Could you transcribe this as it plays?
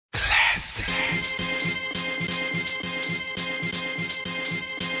best.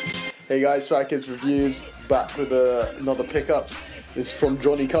 Hey guys, Cupcakes Reviews, back with another pickup. It's from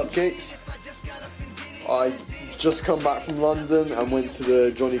Johnny Cupcakes. I just come back from London and went to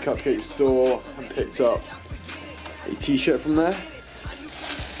the Johnny Cupcakes store and picked up a t-shirt from there.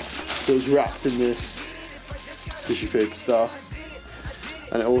 So it was wrapped in this tissue paper stuff,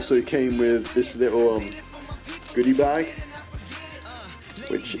 and it also came with this little goodie bag,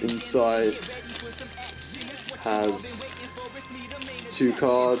 which inside has 2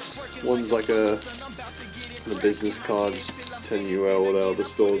 cards. One's like a business card, just telling you where all the other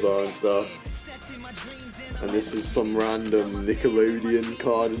stores are and stuff. And this is some random Nickelodeon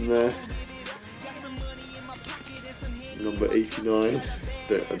card in there. Number 89.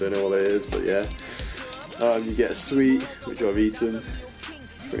 I don't know what it is, but yeah. You get a sweet, which I've eaten.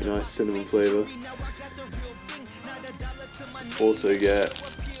 Pretty nice cinnamon flavour. Also get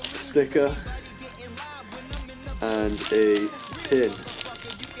a sticker and a pin,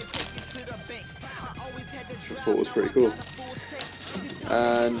 which I thought was pretty cool.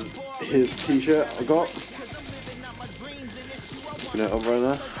 And his t-shirt I got. Open it up right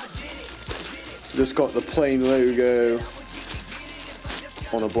now. Just got the plain logo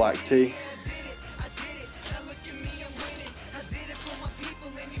on a black tee.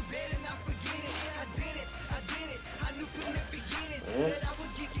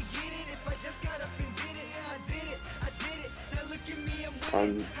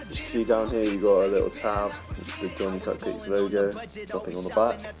 And as you can see down here, you got a little tab with the Johnny Cupcakes logo, nothing on the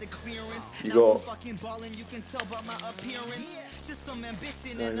back. You got like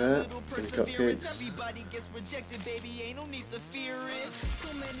that, Johnny Cupcakes.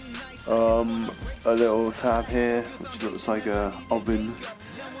 A little tab here, which looks like a oven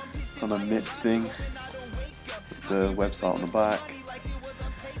kind of mitt thing, with the website on the back.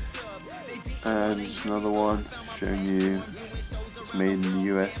 And just another one showing you it's made in the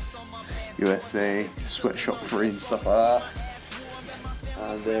USA, sweatshop free and stuff like that.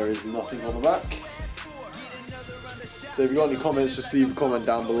 And there is nothing on the back. So if you've got any comments, just leave a comment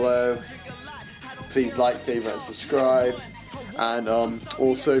down below. Please like, favourite and subscribe. And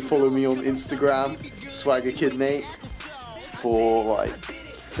also follow me on Instagram, SwaggerKid8, for like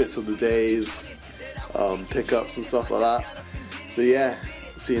fits of the days, pickups and stuff like that. So yeah,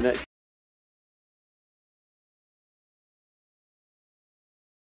 see you next time.